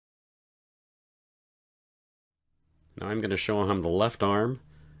Now I'm going to show him the left arm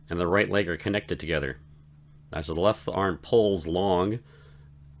and the right leg are connected together. As the left arm pulls long,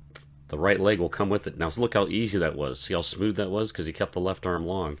 the right leg will come with it. Now look how easy that was. See how smooth that was? Because he kept the left arm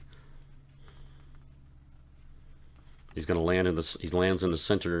long. He's going to land in the, he lands in the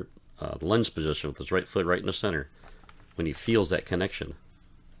center lunge position with his right foot right in the center when he feels that connection.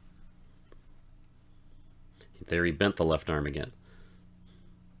 There he bent the left arm again.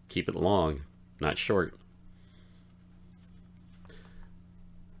 Keep it long, not short.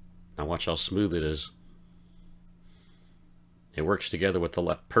 Now watch how smooth it is. It works together with the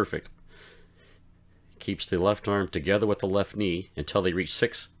left. Perfect. Keeps the left arm together with the left knee until they reach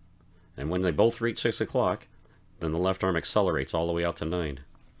 6. And when they both reach 6 o'clock, then the left arm accelerates all the way out to 9.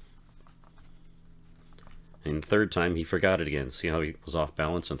 And the third time, he forgot it again. See how he was off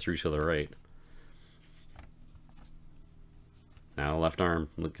balance and threw to the right. Now left arm,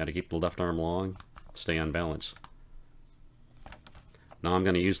 got to keep the left arm long, stay on balance. Now I'm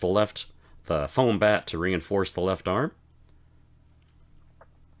going to use the foam bat to reinforce the left arm.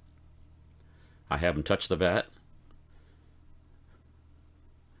 I have him touch the bat.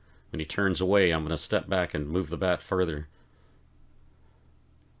 When he turns away, I'm going to step back and move the bat further.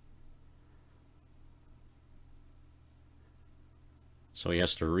 So he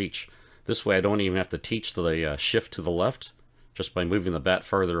has to reach. This way I don't even have to teach the shift to the left. Just by moving the bat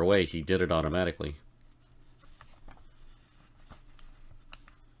further away, he did it automatically.